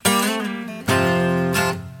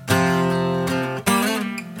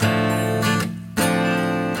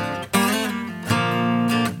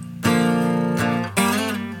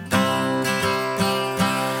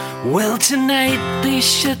night they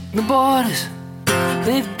shut the borders,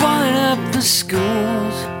 they've boarded up the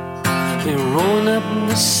schools. We're rolling up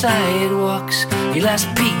the sidewalks, your last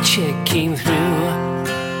paycheck came through.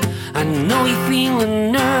 I know you're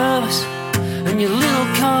feeling nervous and you're a little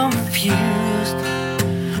confused.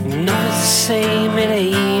 Nothing's the same, it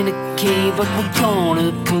ain't okay, but we're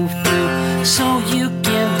gonna go through. So you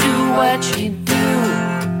can do what you do,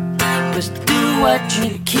 just do what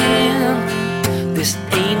you can. This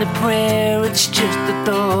ain't a prayer, it's just a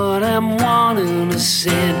thought I'm wanting to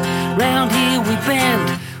send. Round here we bend,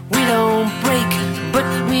 we don't break, but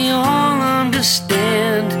we all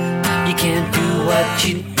understand. You can't do what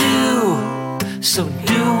you do, so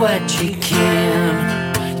do what you can.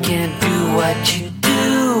 You can't do what you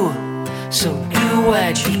do, so do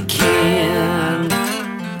what you can.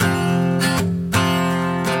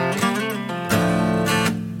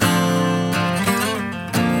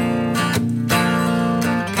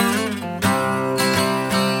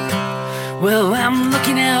 Well, I'm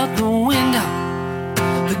looking out the window,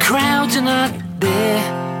 the crowds are not there.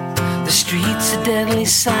 The streets are deadly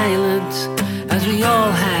silent as we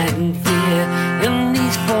all hide in fear. And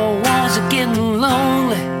these four walls are getting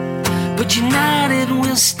lonely, but united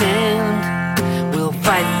we'll stand. We'll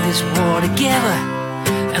fight this war together,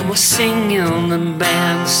 and we'll sing in the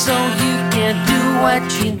band. So you can do what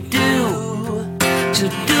you do, so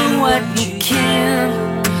do what you can.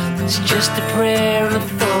 It's just a prayer and a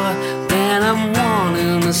thought that I'm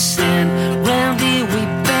wanting to send. Round here we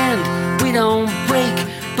bend, we don't break,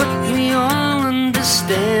 but we all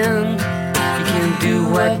understand. You can do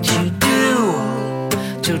what you do,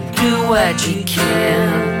 so do what you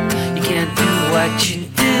can. You can't do what you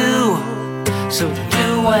do, so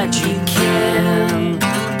do what you can.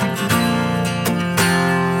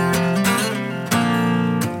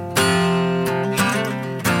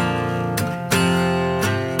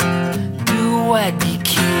 Do what you